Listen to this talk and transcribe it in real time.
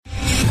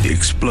The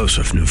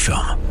explosive new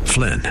film,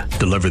 Flynn,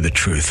 deliver the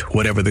truth,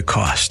 whatever the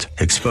cost,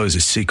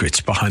 exposes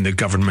secrets behind the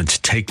government's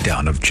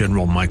takedown of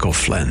General Michael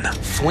Flynn.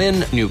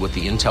 Flynn knew what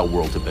the intel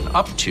world had been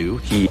up to.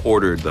 He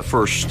ordered the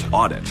first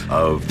audit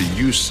of the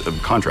use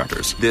of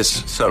contractors.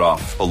 This set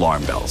off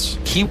alarm bells.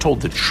 He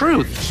told the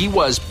truth. He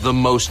was the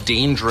most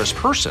dangerous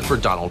person for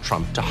Donald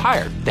Trump to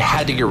hire. They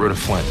had to get rid of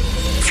Flynn.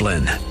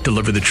 Flynn,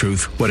 deliver the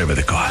truth, whatever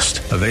the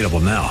cost. Available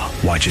now.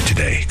 Watch it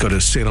today. Go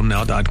to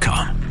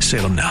salemnow.com.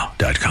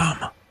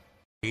 salemnow.com.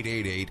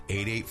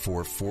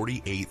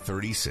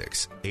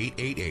 888-884-4836.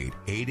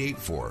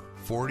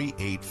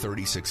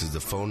 888-884-4836 is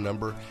the phone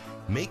number.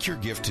 Make your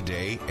gift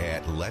today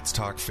at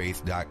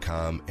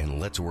letstalkfaith.com, and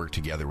let's work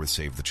together with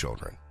Save the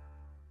Children.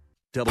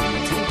 WTBN,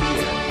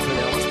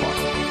 Pinellas Park.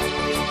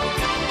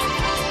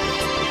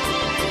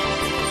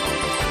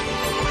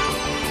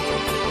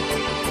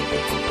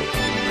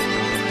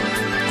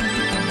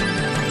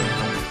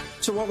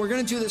 So what we're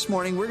going to do this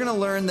morning, we're going to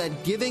learn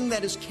that giving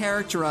that is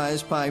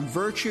characterized by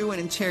virtue and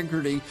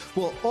integrity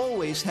will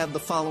always have the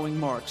following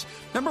marks.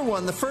 Number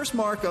one, the first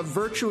mark of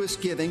virtuous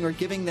giving, or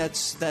giving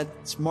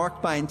that's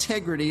marked by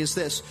integrity, is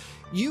this.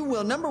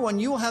 Number one,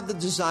 you will have the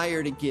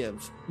desire to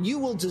give. You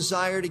will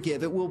desire to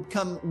give. It will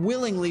come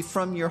willingly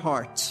from your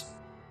heart.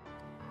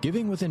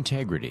 Giving with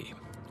integrity.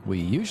 We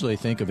usually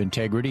think of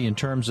integrity in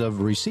terms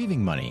of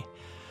receiving money,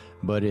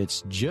 but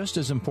it's just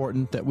as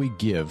important that we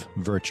give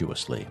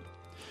virtuously.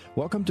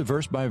 Welcome to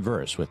Verse by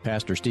Verse with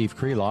Pastor Steve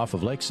Kreloff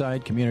of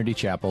Lakeside Community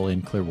Chapel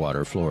in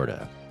Clearwater,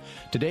 Florida.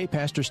 Today,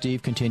 Pastor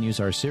Steve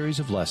continues our series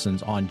of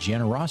lessons on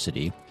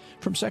generosity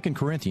from 2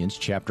 Corinthians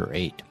chapter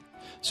 8.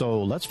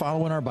 So let's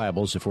follow in our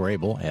Bibles, if we're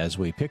able, as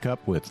we pick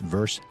up with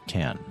verse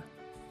 10.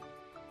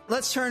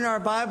 Let's turn our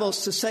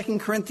Bibles to 2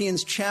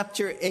 Corinthians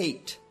chapter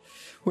 8.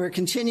 We're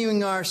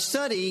continuing our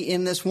study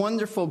in this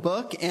wonderful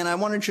book, and I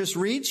want to just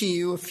read to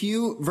you a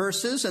few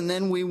verses, and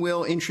then we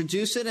will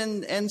introduce it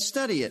and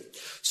study it.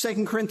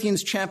 2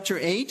 Corinthians chapter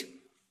 8,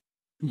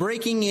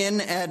 breaking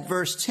in at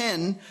verse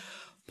 10,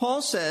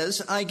 Paul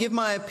says, I give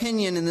my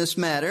opinion in this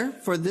matter,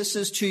 for this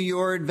is to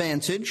your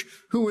advantage,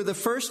 who were the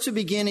first to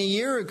begin a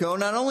year ago,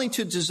 not only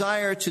to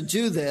desire to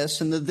do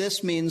this, and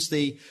this means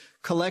the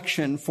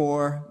collection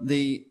for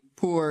the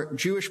poor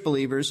Jewish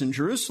believers in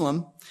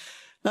Jerusalem,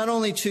 not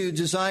only to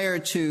desire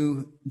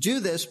to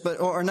do this, but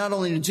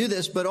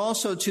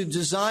also to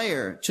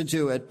desire to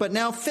do it, but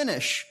now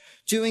finish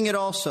doing it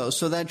also,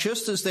 so that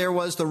just as there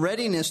was the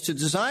readiness to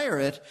desire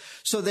it,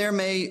 so there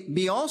may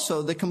be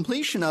also the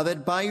completion of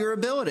it by your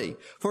ability.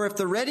 For if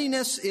the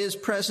readiness is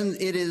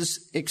present, it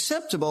is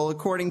acceptable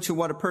according to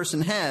what a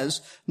person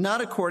has,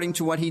 not according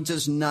to what he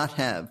does not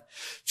have.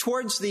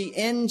 Towards the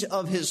end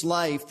of his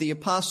life, the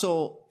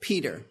apostle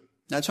Peter,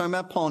 not talking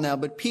about Paul now,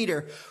 but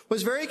Peter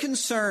was very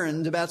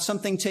concerned about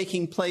something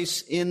taking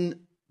place in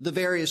the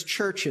various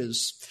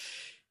churches.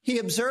 He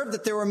observed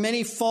that there were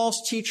many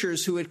false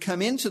teachers who had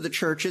come into the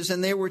churches,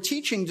 and they were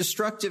teaching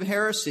destructive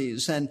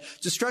heresies. And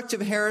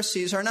destructive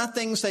heresies are not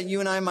things that you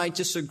and I might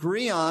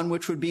disagree on,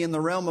 which would be in the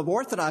realm of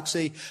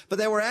orthodoxy, but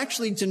they were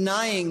actually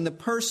denying the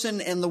person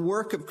and the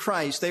work of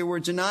Christ. They were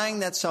denying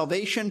that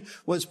salvation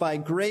was by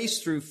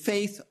grace through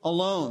faith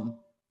alone.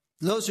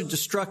 Those are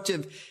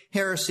destructive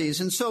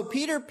heresies. And so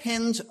Peter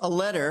penned a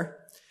letter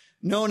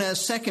known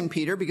as 2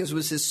 Peter, because it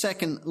was his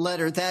second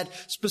letter, that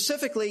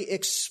specifically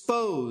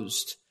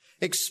exposed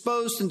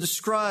and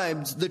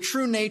described the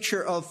true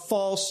nature of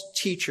false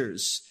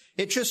teachers.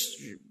 It just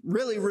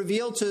really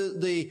revealed to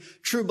the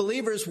true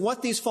believers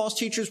what these false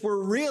teachers were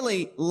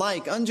really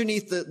like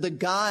underneath the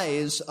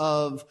guise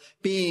of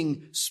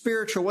being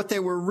spiritual, what they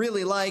were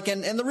really like.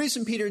 And the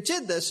reason Peter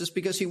did this is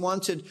because he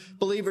wanted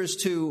believers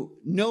to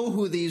know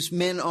who these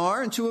men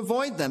are and to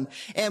avoid them.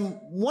 And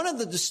one of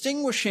the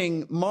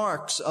distinguishing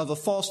marks of a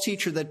false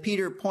teacher that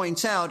Peter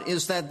points out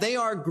is that they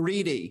are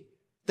greedy.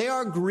 They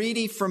are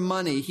greedy for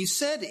money. He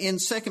said in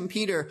 2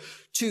 Peter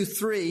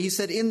 2:3, he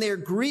said, in their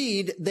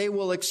greed, they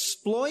will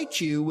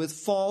exploit you with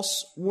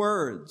false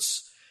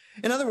words.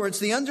 In other words,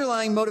 the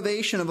underlying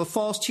motivation of a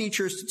false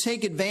teacher is to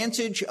take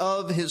advantage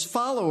of his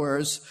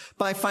followers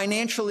by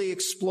financially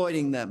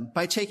exploiting them,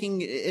 by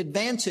taking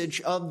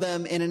advantage of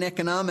them in an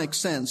economic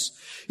sense.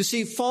 You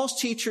see, false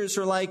teachers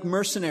are like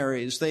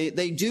mercenaries. They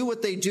do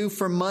what they do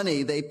for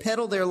money. They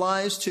peddle their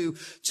lies to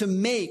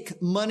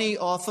make money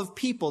off of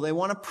people. They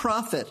want to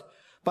profit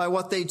by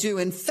what they do.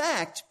 In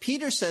fact,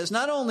 Peter says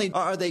not only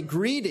are they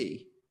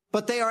greedy,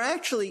 but they are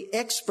actually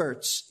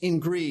experts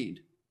in greed.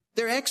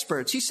 They're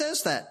experts. He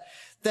says that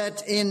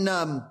in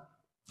 2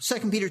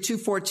 Peter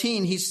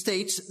 2:14, he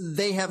states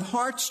they have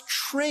hearts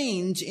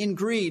trained in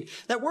greed.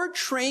 That word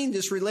trained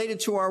is related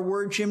to our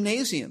word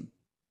gymnasium.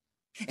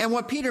 And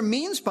what Peter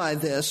means by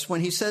this,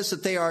 when he says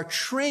that they are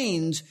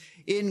trained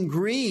in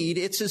greed,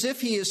 it's as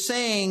if he is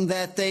saying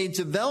that they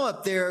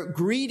develop their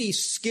greedy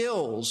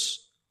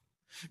skills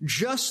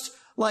just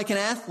like an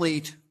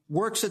athlete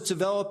works at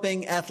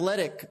developing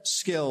athletic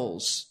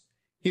skills.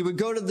 He would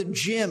go to the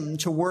gym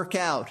to work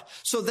out.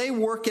 So they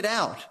work it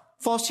out.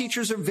 False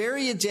teachers are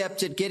very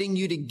adept at getting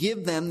you to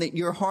give them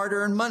your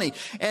hard-earned money.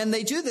 And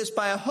they do this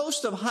by a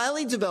host of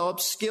highly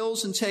developed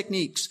skills and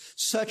techniques,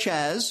 such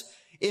as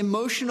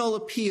emotional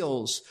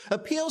appeals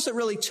that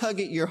really tug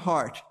at your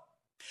heart,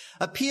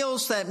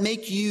 appeals that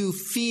make you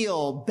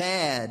feel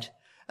bad,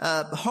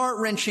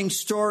 heart-wrenching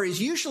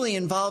stories, usually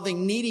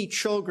involving needy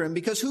children,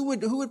 because who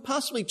would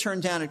possibly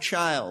turn down a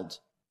child?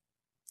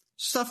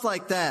 Stuff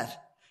like that.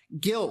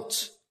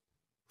 Guilt,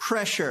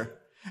 pressure.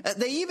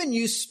 They even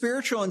use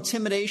spiritual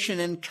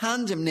intimidation and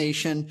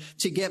condemnation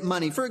to get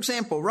money. For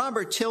example,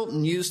 Robert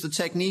Tilton used the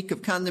technique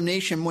of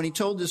condemnation when he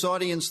told his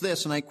audience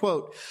this, and I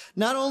quote,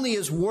 "Not only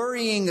is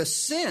worrying a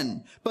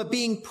sin, but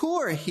being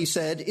poor," he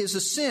said, "is a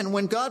sin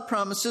when God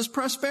promises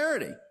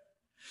prosperity."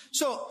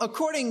 So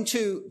according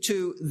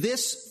to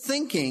this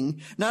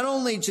thinking, not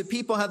only do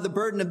people have the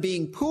burden of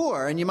being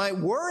poor, and you might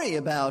worry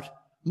about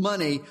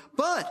money,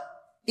 but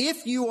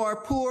if you are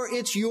poor,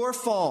 it's your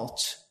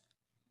fault.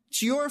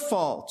 It's your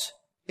fault.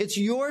 It's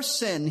your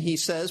sin, he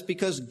says,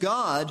 because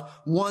God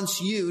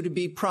wants you to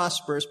be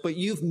prosperous, but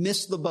you've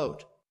missed the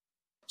boat.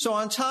 So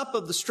on top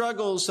of the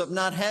struggles of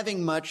not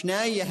having much,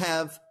 now you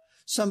have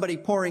somebody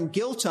pouring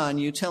guilt on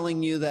you,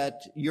 telling you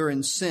that you're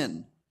in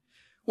sin.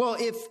 Well,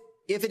 if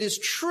it is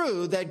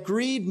true that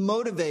greed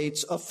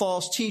motivates a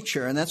false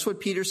teacher, and that's what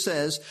Peter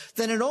says,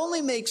 then it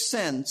only makes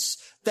sense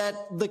that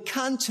the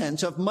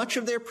content of much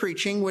of their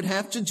preaching would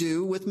have to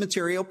do with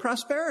material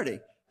prosperity.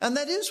 And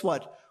that is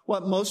what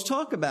most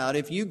talk about.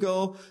 If you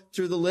go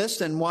through the list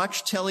and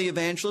watch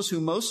televangelists, who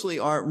mostly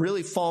are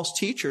really false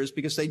teachers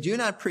because they do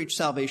not preach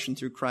salvation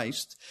through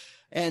Christ,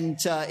 and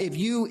if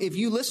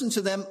you listen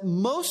to them,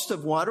 most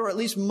of what, or at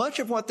least much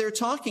of what they're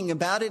talking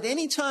about at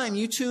any time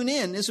you tune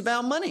in, is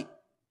about money.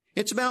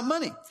 It's about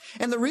money.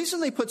 And the reason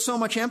they put so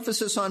much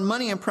emphasis on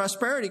money and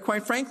prosperity,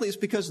 quite frankly, is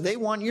because they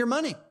want your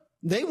money.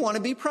 They want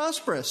to be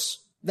prosperous.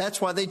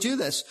 That's why they do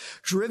this.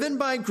 Driven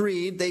by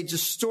greed, they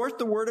distort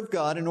the word of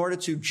God in order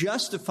to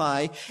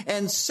justify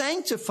and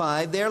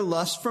sanctify their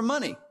lust for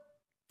money.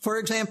 For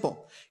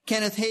example,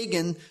 Kenneth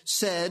Hagin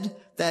said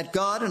that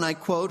God, and I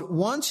quote,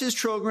 wants his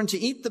children to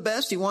eat the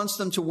best. He wants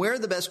them to wear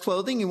the best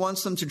clothing. He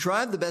wants them to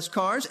drive the best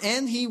cars,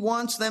 and he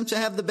wants them to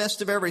have the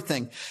best of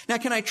everything. Now,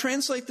 can I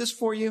translate this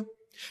for you?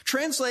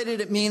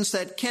 Translated, it means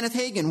that Kenneth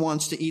Hagin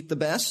wants to eat the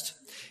best,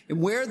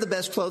 wear the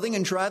best clothing,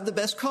 and drive the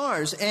best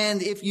cars.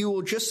 And if you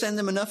will just send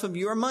him enough of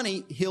your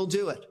money, he'll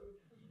do it.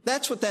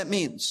 That's what that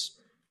means.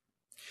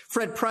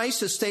 Fred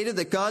Price has stated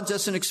that God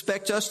doesn't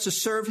expect us to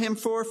serve him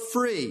for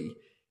free.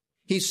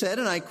 He said,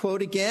 and I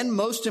quote again,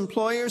 "Most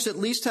employers at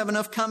least have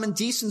enough common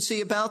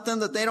decency about them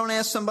that they don't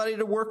ask somebody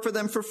to work for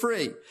them for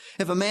free.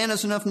 If a man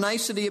has enough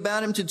nicety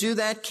about him to do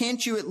that,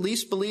 can't you at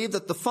least believe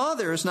that the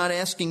Father is not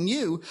asking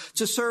you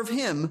to serve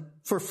him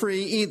for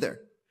free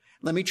either?"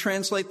 Let me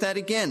translate that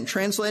again.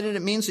 Translated,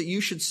 it means that you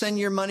should send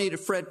your money to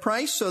Fred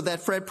Price so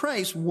that Fred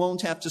Price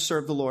won't have to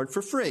serve the Lord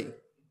for free.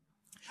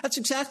 That's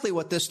exactly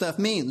what this stuff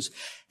means.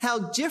 How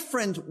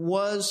different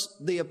was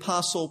the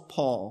Apostle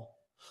Paul?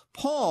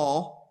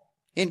 Paul,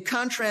 in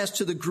contrast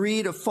to the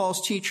greed of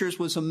false teachers,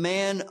 was a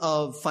man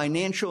of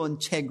financial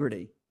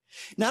integrity,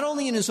 not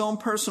only in his own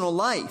personal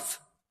life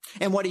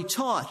and what he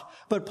taught,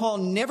 but Paul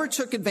never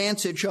took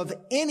advantage of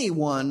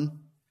anyone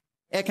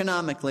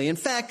economically. In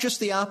fact, just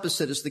the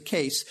opposite is the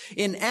case.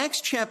 In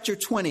Acts chapter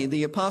 20,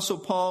 the Apostle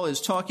Paul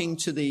is talking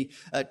to the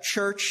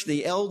church,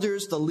 the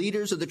elders, the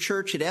leaders of the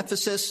church at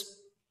Ephesus.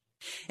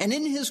 And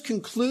in his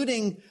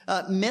concluding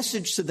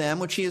message to them,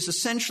 which he is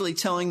essentially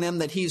telling them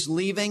that he's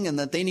leaving and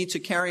that they need to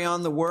carry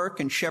on the work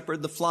and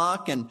shepherd the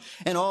flock and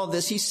all of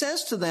this, he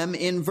says to them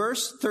in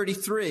verse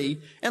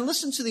 33, and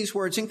listen to these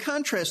words in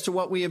contrast to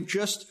what we have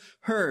just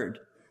heard.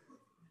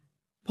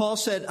 Paul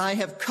said, "I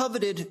have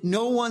coveted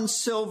no one's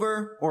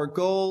silver or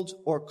gold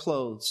or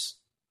clothes."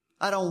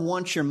 I don't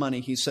want your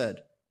money, he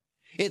said.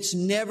 It's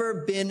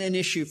never been an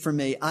issue for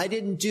me. I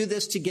didn't do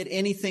this to get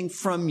anything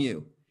from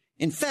you.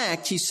 In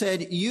fact, he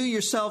said, "You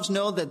yourselves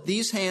know that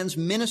these hands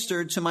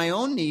ministered to my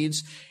own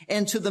needs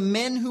and to the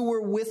men who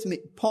were with me."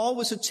 Paul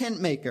was a tent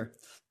maker.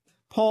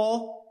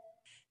 Paul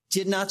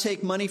did not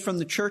take money from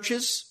the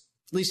churches.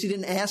 At least he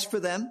didn't ask for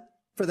them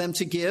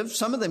to give.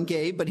 Some of them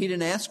gave, but he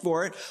didn't ask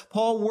for it.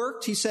 Paul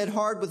worked, he said,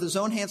 hard with his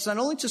own hands, not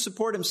only to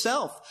support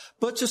himself,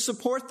 but to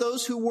support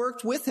those who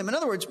worked with him. In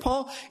other words,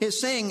 Paul is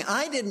saying,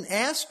 I didn't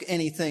ask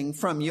anything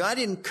from you. I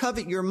didn't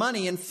covet your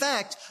money. In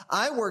fact,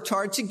 I worked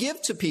hard to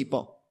give to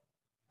people.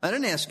 I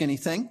didn't ask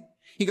anything.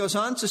 He goes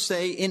on to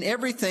say, "In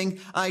everything,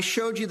 I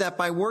showed you that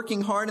by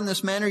working hard in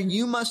this manner,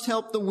 you must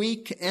help the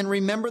weak and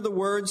remember the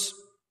words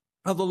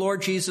of the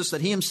Lord Jesus,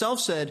 that he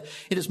himself said,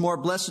 it is more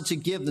blessed to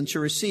give than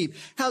to receive."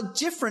 How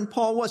different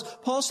Paul was.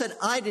 Paul said,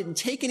 I didn't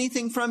take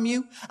anything from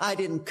you. I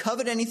didn't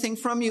covet anything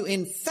from you.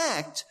 In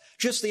fact,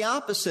 just the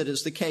opposite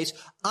is the case.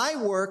 I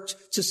worked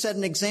to set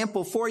an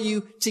example for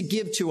you to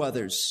give to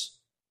others.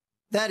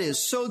 That is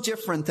so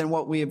different than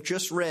what we have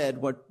just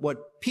read,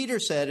 what Peter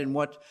said and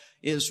what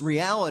is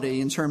reality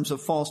in terms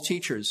of false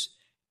teachers.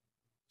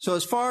 So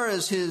as far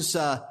as his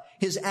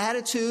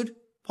attitude,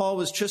 Paul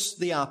was just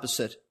the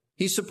opposite.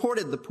 He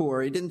supported the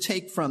poor. He didn't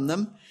take from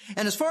them.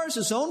 And as far as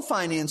his own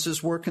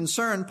finances were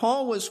concerned,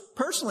 Paul was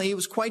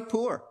quite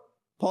poor.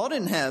 Paul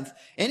didn't have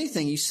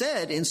anything. He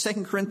said in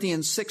 2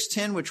 Corinthians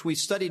 6:10, which we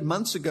studied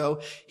months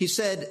ago, he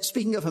said,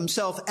 speaking of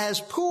himself,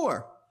 as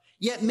poor,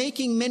 yet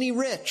making many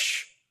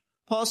rich.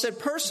 Paul said,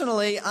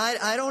 personally,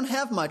 I don't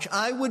have much.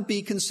 I would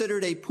be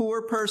considered a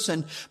poor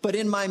person, but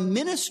in my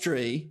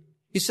ministry,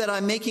 he said,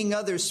 I'm making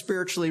others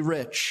spiritually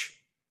rich.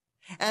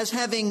 As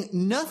having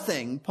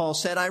nothing, Paul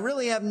said, I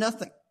really have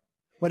nothing.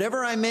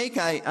 Whatever I make,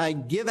 I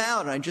give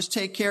out. I just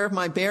take care of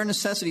my bare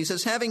necessities.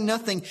 As having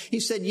nothing, he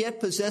said, yet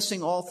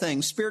possessing all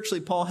things.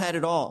 Spiritually, Paul had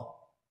it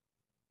all,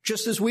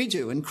 just as we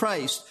do in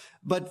Christ.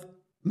 But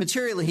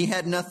materially, he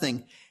had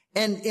nothing.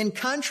 And in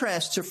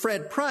contrast to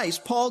Fred Price,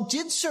 Paul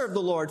did serve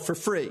the Lord for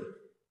free.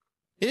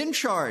 He didn't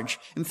charge.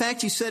 In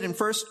fact, he said in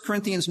 1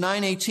 Corinthians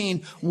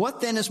 9:18, what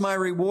then is my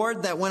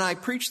reward? That when I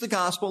preach the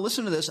gospel,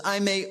 listen to this,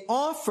 I may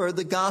offer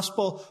the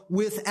gospel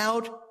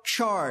without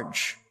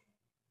charge.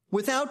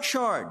 Without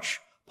charge.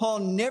 Paul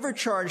never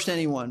charged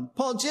anyone.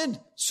 Paul did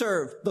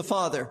serve the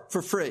Father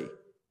for free.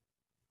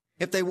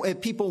 If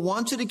people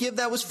wanted to give,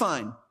 that was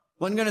fine.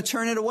 Wasn't going to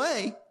turn it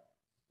away,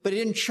 but he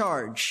didn't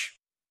charge.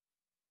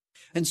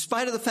 In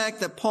spite of the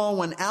fact that Paul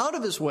went out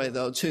of his way,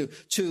 though,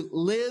 to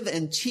live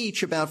and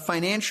teach about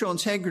financial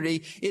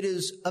integrity, it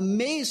is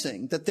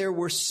amazing that there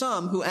were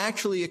some who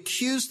actually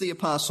accused the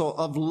apostle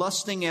of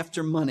lusting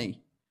after money.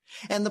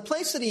 And the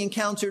place that he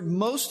encountered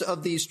most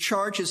of these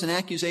charges and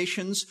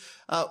accusations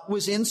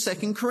was in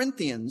 2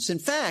 Corinthians. In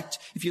fact,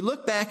 if you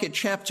look back at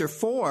chapter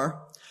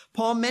 4,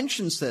 Paul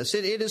mentions this.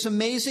 It is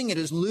amazing, it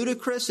is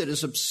ludicrous, it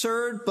is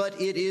absurd,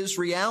 but it is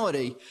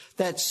reality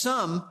that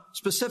some,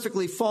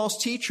 specifically false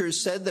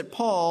teachers, said that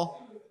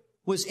Paul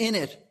was in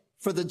it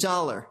for the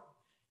dollar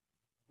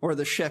or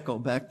the shekel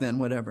back then,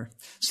 whatever.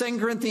 2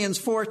 Corinthians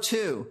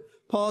 4:2,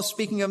 Paul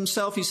speaking of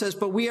himself, he says,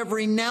 but we have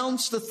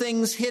renounced the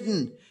things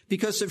hidden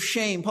because of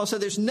shame. Paul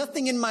said, there's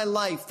nothing in my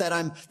life that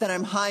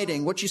I'm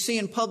hiding. What you see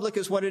in public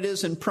is what it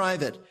is in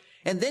private.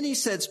 And then he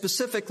said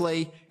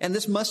specifically, and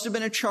this must have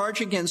been a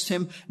charge against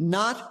him,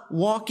 not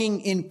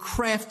walking in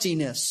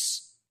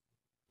craftiness.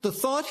 The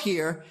thought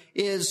here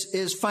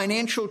is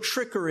financial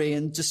trickery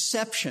and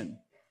deception.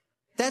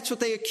 That's what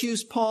they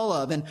accused Paul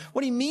of. And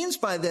what he means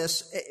by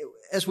this,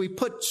 as we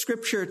put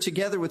Scripture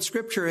together with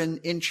Scripture,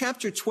 in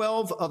chapter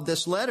 12 of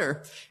this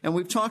letter, and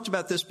we've talked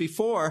about this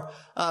before,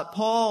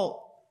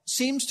 Paul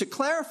seems to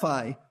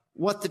clarify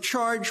what the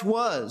charge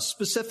was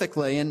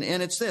specifically, and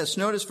it's this.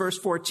 Notice verse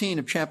 14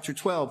 of chapter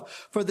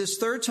 12. For this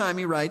third time,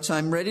 he writes,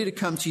 I'm ready to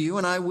come to you,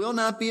 and I will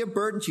not be a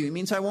burden to you. It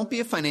means I won't be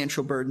a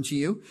financial burden to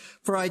you,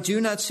 for I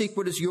do not seek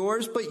what is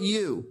yours, but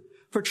you.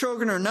 For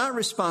children are not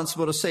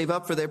responsible to save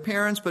up for their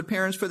parents, but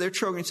parents for their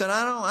children. He said,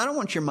 I don't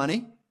want your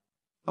money.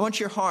 I want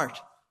your heart.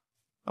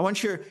 I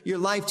want your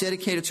life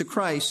dedicated to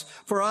Christ.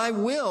 For I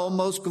will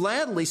most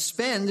gladly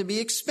spend to be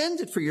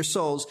expended for your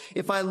souls.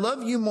 If I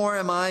love you more,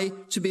 am I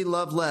to be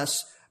loved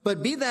less?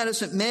 But be that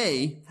as it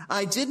may,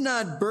 I did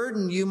not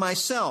burden you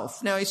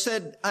myself. Now he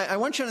said, I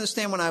want you to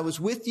understand when I was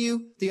with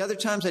you, the other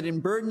times I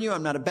didn't burden you.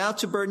 I'm not about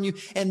to burden you.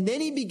 And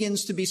then he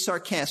begins to be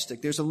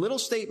sarcastic. There's a little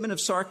statement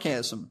of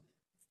sarcasm.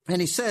 And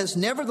he says,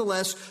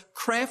 nevertheless,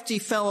 crafty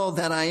fellow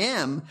that I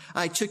am,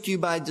 I took you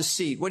by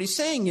deceit. What he's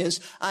saying is,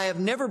 I have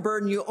never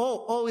burdened you.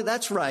 Oh,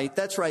 that's right.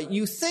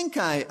 You think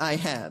I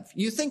have.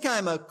 You think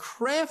I'm a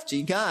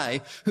crafty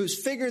guy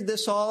who's figured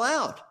this all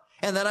out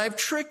and that I've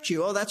tricked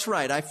you. Oh, that's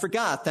right. I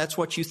forgot. That's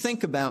what you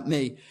think about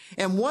me.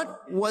 And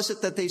what was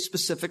it that they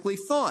specifically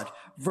thought?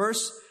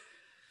 Verse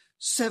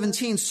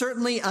 17,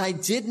 certainly I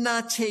did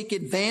not take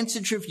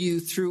advantage of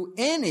you through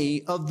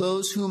any of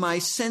those whom I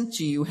sent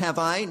to you, have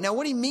I? Now,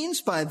 what he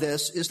means by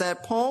this is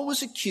that Paul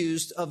was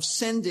accused of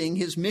sending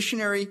his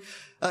missionary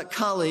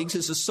colleagues,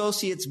 his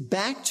associates,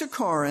 back to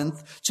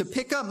Corinth to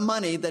pick up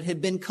money that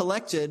had been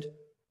collected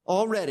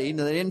already.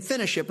 Now, they didn't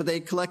finish it, but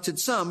they collected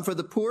some for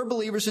the poor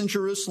believers in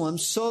Jerusalem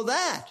so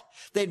that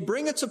they'd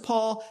bring it to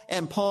Paul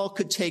and Paul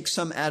could take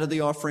some out of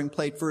the offering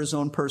plate for his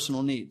own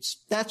personal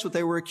needs. That's what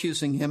they were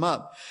accusing him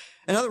of.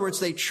 In other words,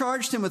 they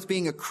charged him with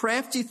being a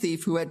crafty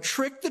thief who had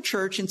tricked the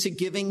church into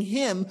giving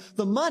him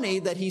the money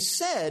that he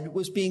said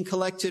was being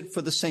collected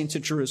for the saints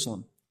of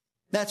Jerusalem.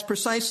 That's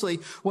precisely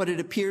what it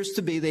appears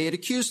to be they had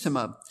accused him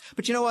of.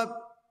 But you know what?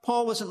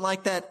 Paul wasn't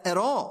like that at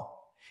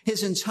all.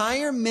 His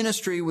entire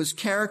ministry was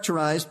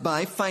characterized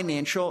by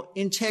financial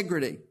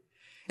integrity.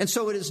 And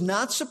so it is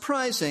not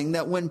surprising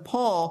that when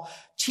Paul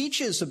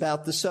teaches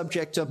about the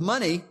subject of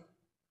money,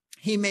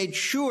 he made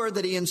sure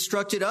that he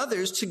instructed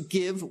others to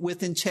give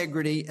with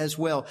integrity as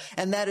well.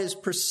 And that is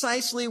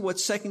precisely what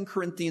 2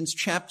 Corinthians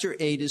chapter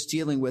 8 is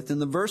dealing with in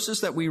the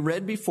verses that we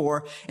read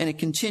before, and it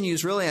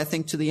continues really, I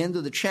think, to the end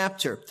of the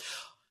chapter.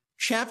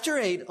 Chapter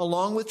 8,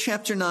 along with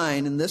chapter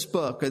 9 in this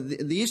book,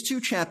 these two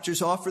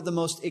chapters offer the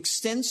most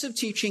extensive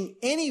teaching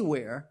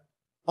anywhere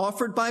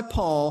offered by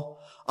Paul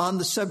on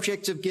the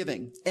subject of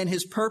giving. And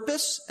his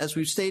purpose, as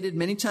we've stated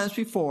many times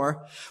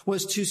before,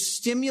 was to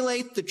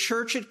stimulate the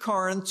church at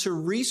Corinth to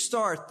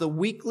restart the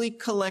weekly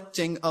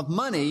collecting of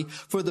money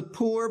for the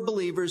poor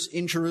believers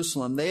in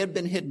Jerusalem. They had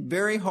been hit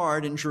very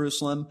hard in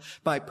Jerusalem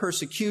by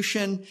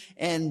persecution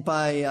and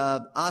by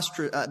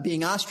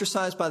being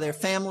ostracized by their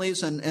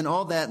families and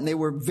all that, and they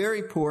were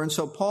very poor. And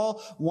so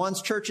Paul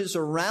wants churches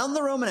around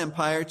the Roman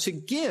Empire to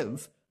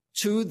give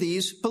to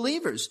these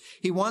believers.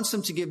 He wants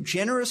them to give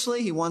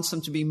generously. He wants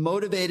them to be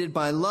motivated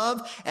by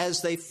love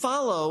as they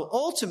follow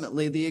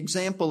ultimately the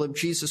example of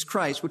Jesus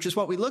Christ, which is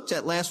what we looked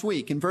at last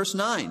week. In verse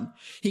 9,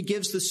 he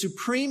gives the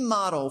supreme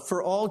model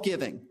for all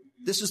giving.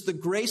 This is the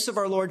grace of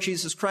our Lord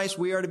Jesus Christ.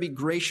 We are to be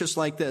gracious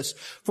like this.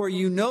 For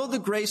you know the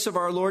grace of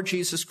our Lord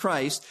Jesus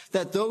Christ,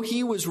 that though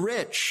he was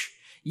rich,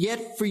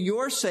 yet for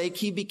your sake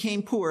he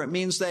became poor. It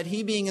means that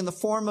he, being in the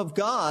form of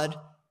God,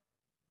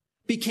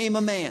 became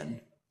a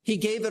man. He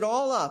gave it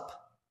all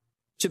up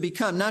to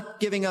become,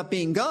 not giving up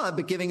being God,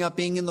 but giving up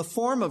being in the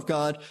form of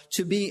God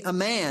to be a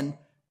man.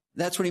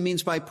 That's what he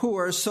means by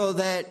poor, so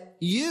that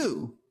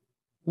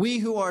we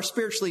who are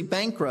spiritually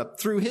bankrupt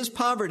through his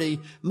poverty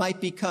might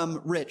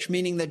become rich,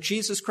 meaning that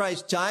Jesus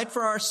Christ died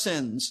for our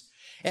sins.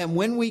 And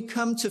when we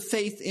come to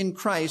faith in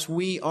Christ,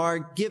 we are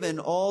given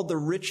all the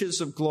riches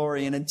of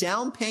glory. And a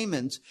down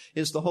payment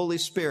is the Holy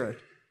Spirit,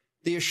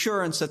 the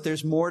assurance that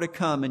there's more to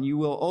come and you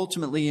will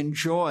ultimately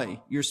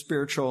enjoy your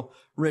spiritual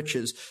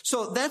riches.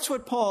 So that's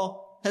what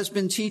Paul has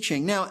been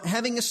teaching. Now,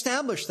 having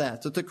established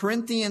that the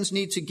Corinthians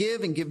need to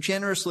give and give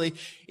generously,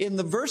 in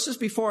the verses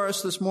before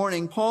us this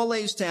morning, Paul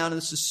lays down, and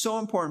this is so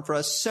important for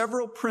us,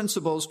 several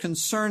principles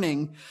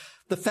concerning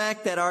the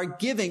fact that our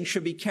giving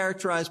should be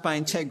characterized by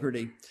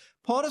integrity.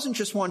 Paul doesn't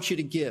just want you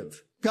to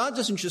give. God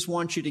doesn't just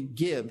want you to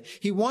give.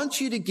 He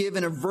wants you to give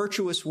in a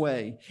virtuous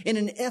way, in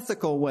an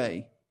ethical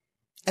way.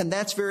 And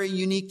that's very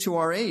unique to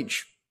our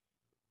age.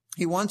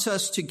 He wants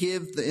us to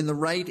give in the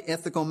right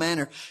ethical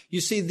manner.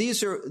 You see,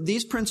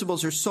 these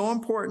principles are so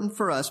important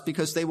for us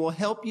because they will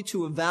help you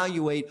to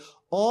evaluate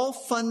all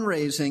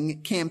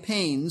fundraising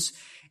campaigns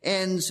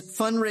and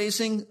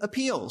fundraising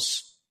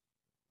appeals,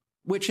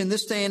 which in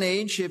this day and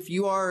age, if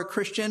you are a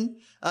Christian,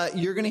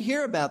 you're going to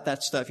hear about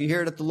that stuff. You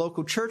hear it at the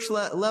local church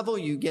level.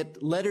 You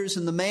get letters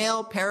in the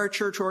mail,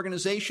 parachurch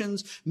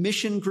organizations,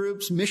 mission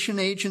groups, mission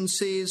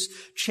agencies,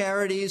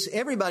 charities.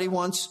 Everybody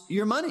wants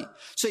your money.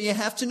 So you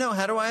have to know,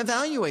 how do I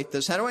evaluate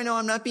this? How do I know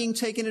I'm not being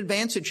taken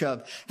advantage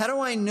of? How do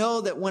I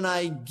know that when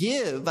I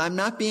give, I'm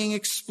not being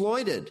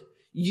exploited?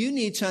 You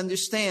need to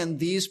understand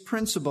these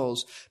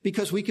principles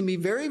because we can be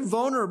very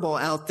vulnerable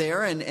out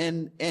there.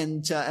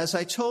 And as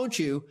I told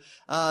you,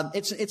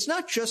 it's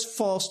not just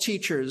false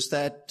teachers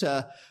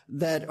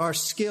that are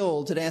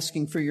skilled at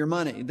asking for your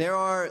money. There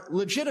are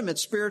legitimate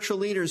spiritual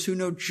leaders who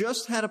know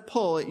just how to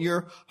pull at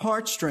your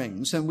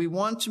heartstrings. And we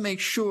want to make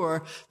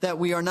sure that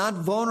we are not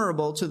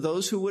vulnerable to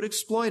those who would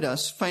exploit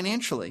us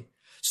financially.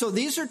 So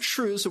these are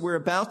truths that we're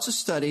about to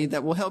study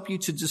that will help you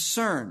to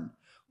discern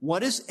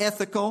what is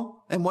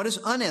ethical and what is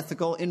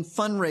unethical in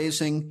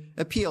fundraising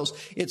appeals.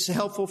 It's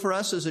helpful for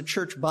us as a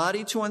church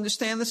body to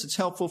understand this. It's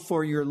helpful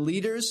for your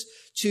leaders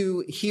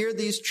to hear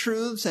these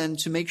truths and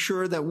to make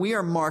sure that we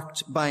are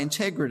marked by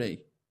integrity.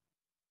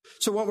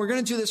 So what we're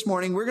going to do this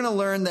morning, we're going to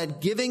learn that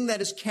giving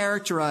that is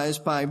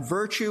characterized by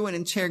virtue and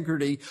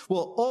integrity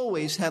will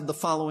always have the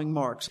following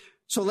marks.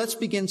 So let's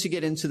begin to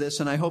get into this,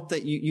 and I hope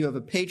that you have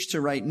a page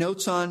to write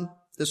notes on.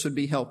 This would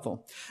be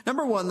helpful.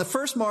 Number one, the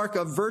first mark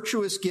of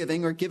virtuous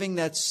giving, or giving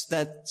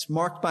that's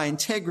marked by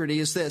integrity,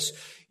 is this.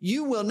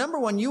 You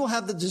will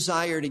have the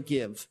desire to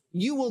give.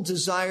 You will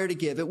desire to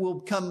give. It will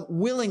come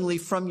willingly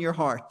from your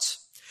heart.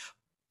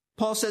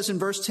 Paul says in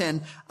verse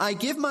 10, I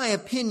give my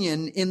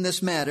opinion in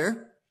this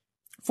matter,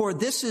 for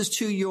this is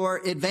to your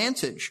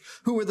advantage,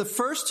 who were the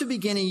first to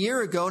begin a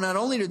year ago, not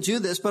only to do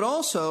this, but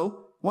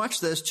also,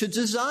 watch this, to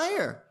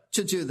desire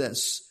to do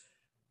this.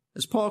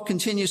 As Paul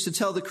continues to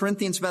tell the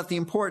Corinthians about the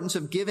importance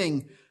of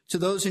giving to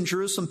those in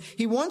Jerusalem,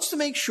 he wants to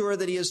make sure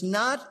that he is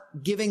not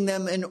giving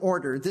them an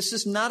order. This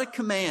is not a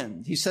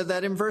command. He said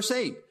that in verse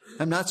 8.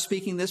 I'm not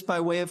speaking this by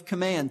way of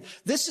command.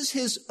 This is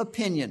his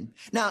opinion.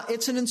 Now,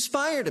 it's an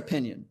inspired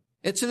opinion.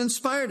 It's an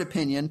inspired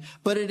opinion,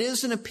 but it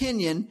is an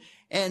opinion.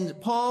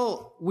 And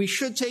Paul, we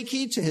should take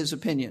heed to his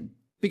opinion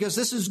because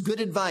this is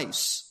good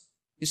advice.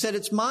 He said,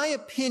 it's my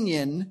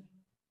opinion,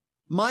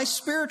 my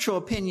spiritual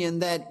opinion,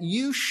 that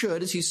you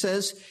should, as he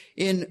says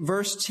in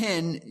verse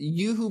 10,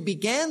 you who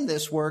began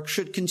this work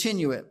should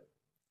continue it.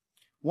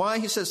 Why?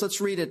 He says, let's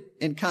read it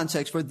in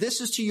context. For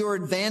this is to your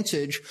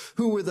advantage,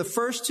 who were the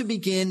first to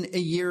begin a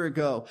year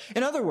ago.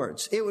 In other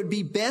words, it would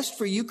be best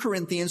for you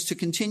Corinthians to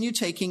continue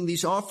taking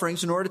these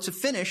offerings in order to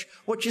finish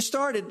what you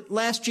started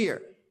last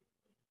year.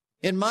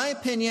 In my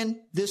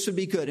opinion, this would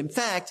be good. In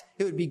fact,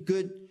 it would be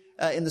good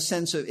in the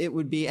sense of it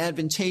would be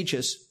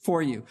advantageous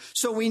for you.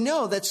 So we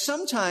know that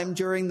sometime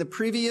during the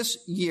previous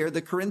year,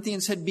 the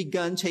Corinthians had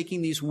begun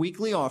taking these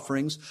weekly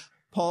offerings.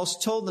 Paul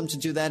told them to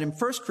do that in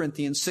 1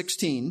 Corinthians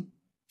 16.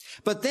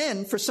 But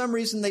then, for some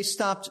reason, they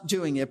stopped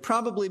doing it,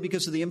 probably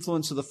because of the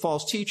influence of the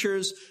false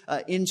teachers,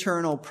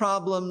 internal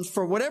problems.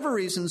 For whatever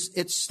reasons,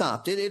 it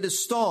stopped. It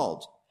is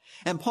stalled.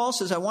 And Paul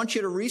says, I want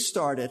you to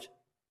restart it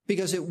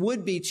because it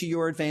would be to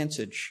your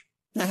advantage.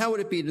 Now, how would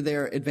it be to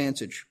their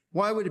advantage?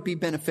 Why would it be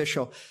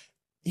beneficial?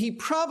 He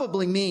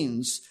probably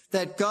means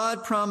that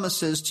God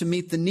promises to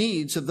meet the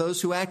needs of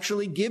those who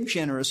actually give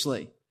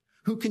generously,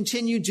 who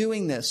continue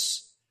doing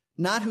this.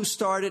 Not who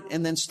start it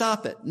and then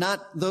stop it. Not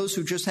those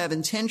who just have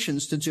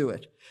intentions to do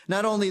it.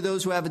 Not only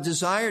those who have a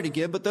desire to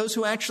give, but those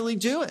who actually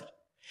do it.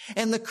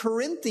 And the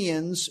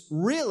Corinthians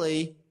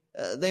really,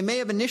 they may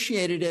have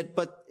initiated it,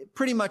 but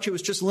pretty much it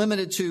was just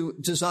limited to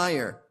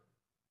desire.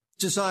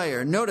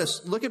 Desire.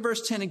 Notice, look at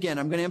verse 10 again.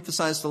 I'm going to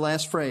emphasize the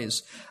last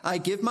phrase. I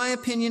give my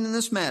opinion in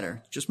this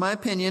matter, just my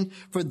opinion,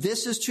 for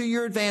this is to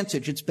your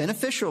advantage. It's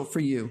beneficial for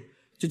you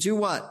to do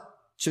what?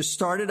 To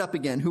start it up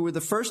again, who were the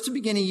first to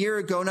begin a year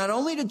ago, not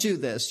only to do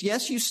this,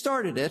 yes, you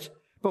started it,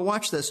 but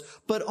watch this,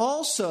 but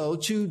also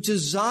to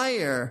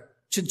desire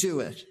to do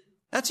it.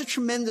 That's a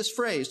tremendous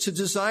phrase, to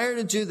desire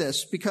to do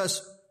this,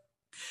 because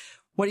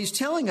what he's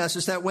telling us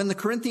is that when the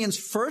Corinthians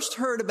first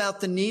heard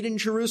about the need in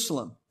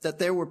Jerusalem, that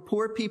there were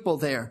poor people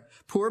there,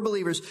 poor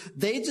believers,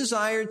 they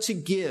desired to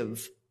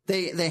give.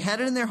 They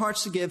had it in their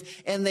hearts to give,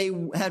 and they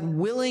had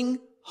willing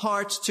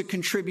hearts to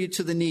contribute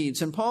to the needs.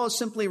 And Paul is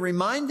simply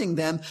reminding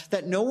them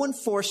that no one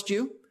forced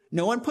you,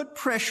 no one put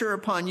pressure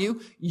upon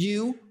you.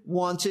 You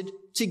wanted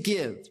to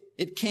give.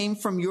 It came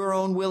from your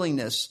own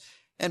willingness.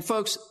 And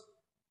folks,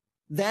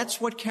 that's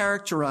what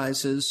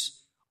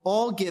characterizes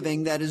all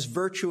giving that is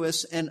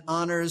virtuous and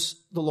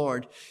honors the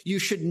Lord. You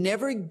should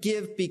never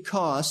give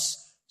because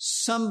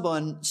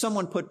someone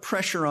put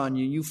pressure on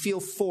you. You feel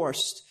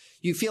forced.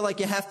 You feel like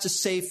you have to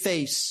save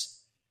face.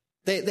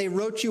 They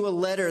wrote you a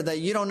letter that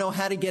you don't know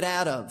how to get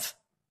out of.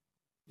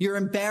 You're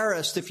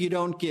embarrassed if you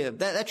don't give.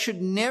 That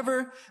should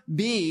never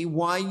be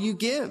why you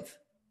give.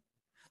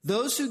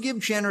 Those who give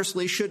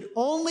generously should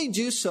only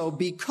do so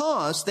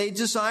because they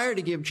desire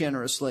to give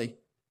generously.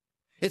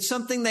 It's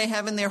something they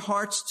have in their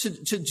hearts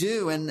to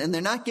do, and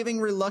they're not giving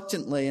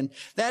reluctantly. And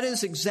that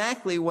is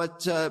exactly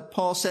what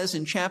Paul says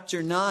in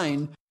chapter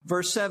 9,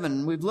 verse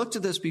 7. We've looked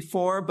at this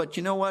before, but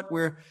you know what?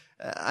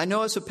 I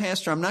know as a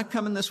pastor, I'm not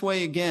coming this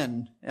way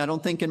again. I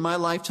don't think in my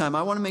lifetime.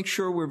 I want to make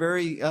sure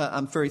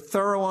I'm very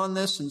thorough on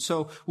this, and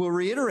so we'll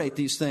reiterate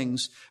these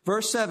things.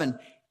 Verse 7,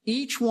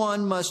 each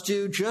one must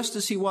do just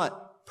as he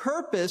what?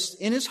 Purposed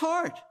in his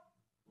heart.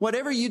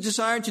 Whatever you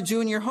desire to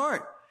do in your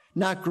heart.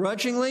 Not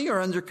grudgingly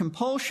or under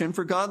compulsion,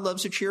 for God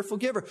loves a cheerful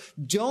giver.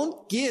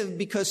 Don't give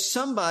because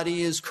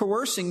somebody is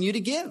coercing you to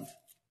give.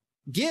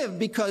 Give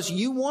because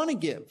you want to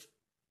give.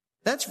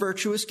 That's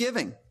virtuous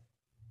giving.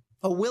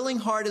 A willing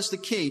heart is the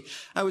key.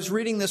 I was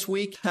reading this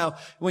week how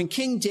when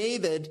King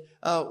David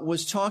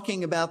was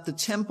talking about the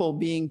temple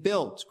being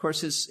built, of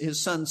course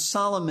his son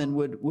Solomon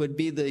would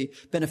be the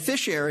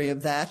beneficiary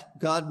of that.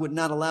 God would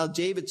not allow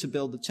David to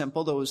build the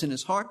temple, though it was in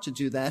his heart to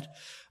do that.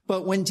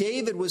 But when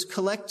David was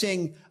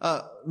collecting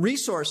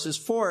resources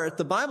for it,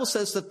 the Bible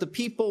says that the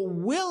people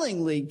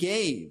willingly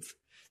gave.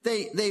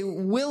 They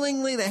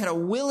had a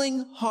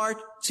willing heart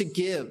to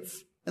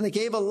give. And they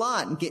gave a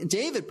lot. And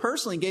David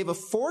personally gave a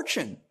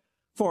fortune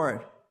for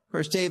it. Of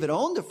course, David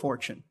owned a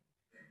fortune,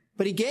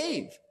 but he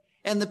gave.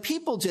 And the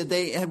people did.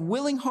 They had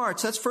willing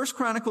hearts. That's 1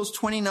 Chronicles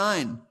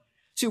 29.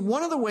 See,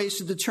 one of the ways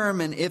to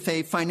determine if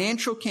a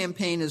financial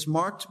campaign is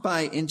marked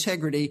by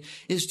integrity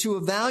is to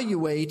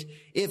evaluate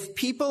if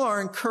people are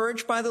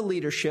encouraged by the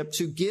leadership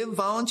to give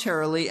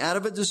voluntarily out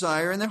of a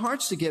desire in their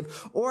hearts to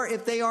give, or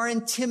if they are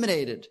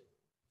intimidated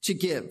to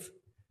give,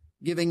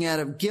 giving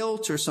out of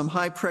guilt or some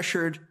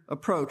high-pressured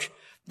approach.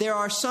 There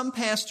are some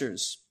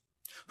pastors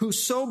who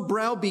so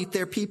browbeat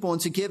their people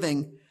into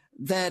giving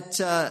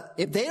that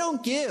if they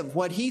don't give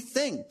what he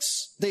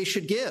thinks they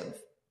should give,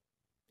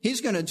 he's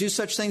going to do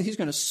such things. He's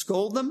going to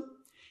scold them.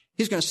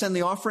 He's going to send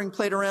the offering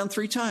plate around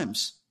 3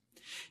 times.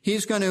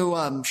 He's going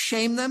to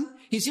shame them.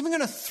 He's even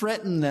going to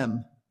threaten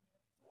them.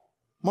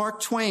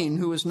 Mark Twain,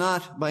 who was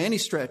not by any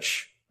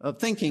stretch of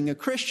thinking a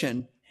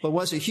Christian, but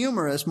was a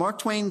humorist, Mark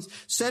Twain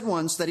said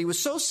once that he was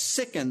so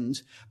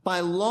sickened by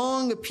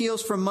long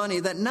appeals for money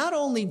that not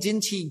only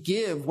didn't he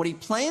give what he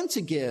planned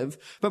to give,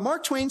 but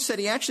Mark Twain said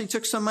he actually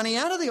took some money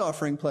out of the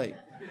offering plate.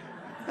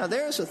 Now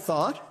there's a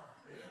thought.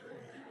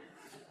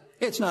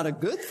 It's not a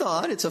good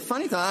thought. It's a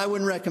funny thought. I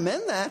wouldn't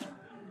recommend that.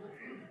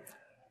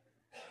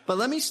 But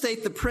let me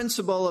state the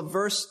principle of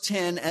verse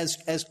 10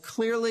 as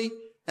clearly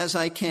as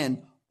I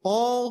can.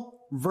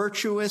 All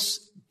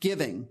virtuous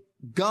giving,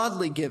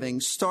 godly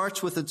giving,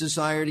 starts with a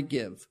desire to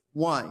give.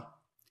 Why?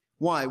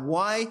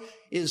 Why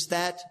is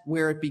that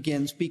where it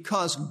begins?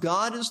 Because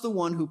God is the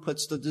one who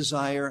puts the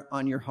desire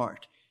on your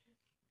heart.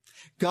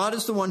 God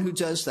is the one who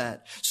does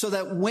that. So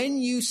that when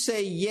you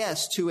say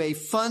yes to a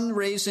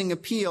fundraising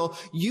appeal,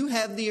 you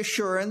have the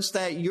assurance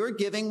that you're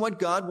giving what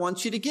God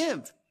wants you to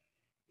give.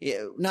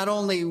 Not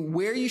only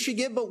where you should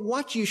give, but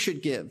what you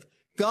should give.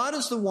 God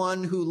is the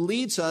one who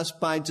leads us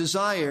by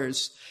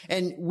desires.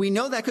 And we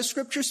know that because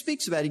Scripture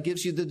speaks about it. He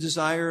gives you the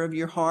desire of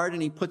your heart,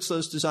 and he puts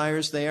those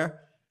desires there.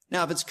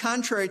 Now, if it's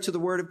contrary to the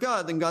Word of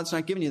God, then God's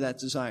not giving you that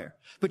desire.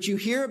 But you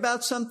hear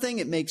about something,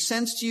 it makes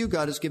sense to you,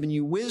 God has given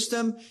you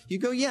wisdom. You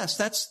go, yes,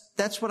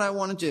 that's what I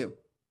want to do.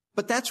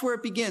 But that's where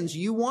it begins.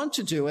 You want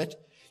to do it.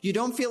 You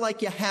don't feel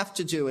like you have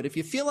to do it. If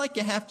you feel like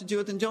you have to do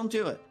it, then don't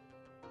do it.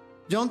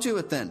 Don't do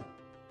it then.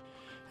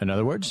 In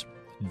other words,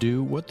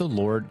 do what the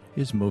Lord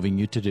is moving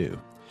you to do.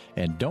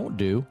 And don't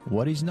do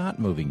what he's not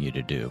moving you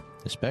to do,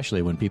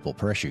 especially when people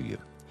pressure you.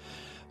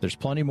 There's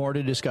plenty more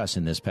to discuss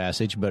in this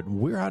passage, but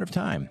we're out of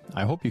time.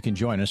 I hope you can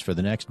join us for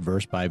the next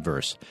verse by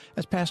verse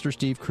as Pastor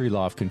Steve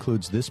Kreloff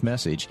concludes this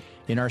message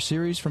in our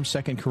series from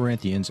 2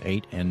 Corinthians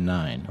 8 and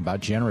 9 about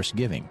generous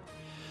giving.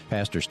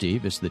 Pastor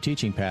Steve is the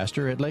teaching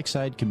pastor at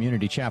Lakeside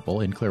Community Chapel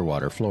in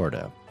Clearwater,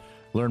 Florida.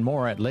 Learn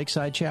more at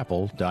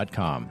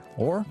lakesidechapel.com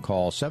or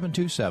call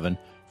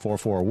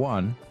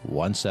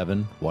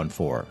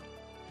 727-441-1714.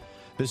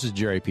 This is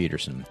Jerry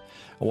Peterson.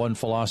 One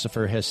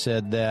philosopher has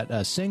said that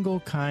a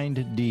single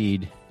kind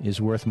deed is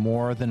worth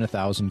more than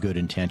 1,000 good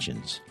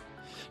intentions.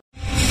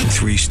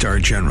 3-star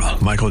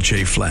General Michael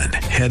J. Flynn,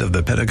 head of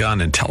the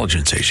Pentagon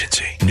Intelligence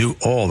Agency, knew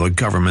all the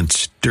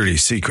government's dirty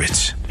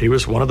secrets. He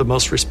was one of the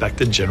most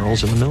respected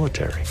generals in the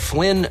military.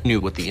 Flynn knew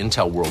what the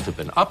intel world had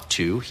been up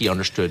to. He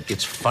understood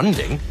its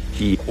funding.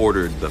 He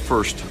ordered the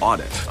first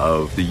audit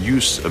of the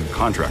use of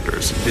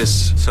contractors.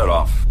 This set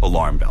off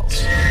alarm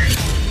bells.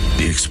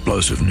 The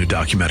explosive new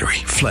documentary,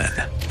 Flynn,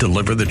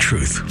 Deliver the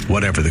Truth,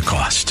 Whatever the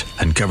Cost,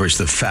 uncovers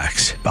the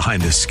facts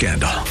behind this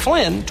scandal.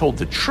 Flynn told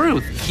the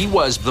truth. He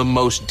was the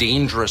most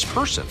dangerous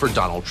person for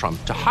Donald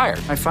Trump to hire.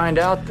 I find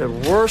out the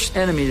worst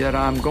enemy that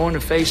I'm going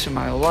to face in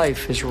my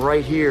life is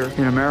right here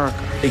in America.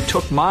 They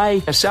took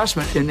my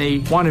assessment and they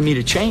wanted me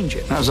to change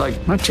it. And I was like,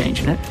 I'm not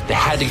changing it. They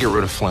had to get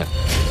rid of Flynn.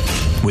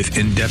 With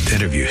in-depth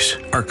interviews,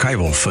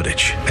 archival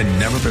footage, and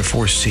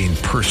never-before-seen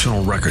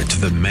personal records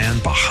of the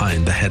man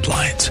behind the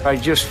headlines. I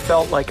just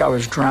felt like I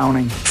was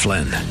drowning.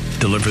 Flynn,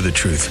 Deliver the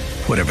Truth,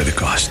 Whatever the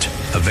Cost.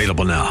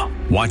 Available now.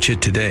 Watch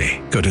it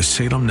today. Go to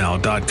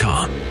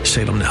salemnow.com.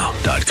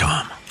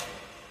 salemnow.com.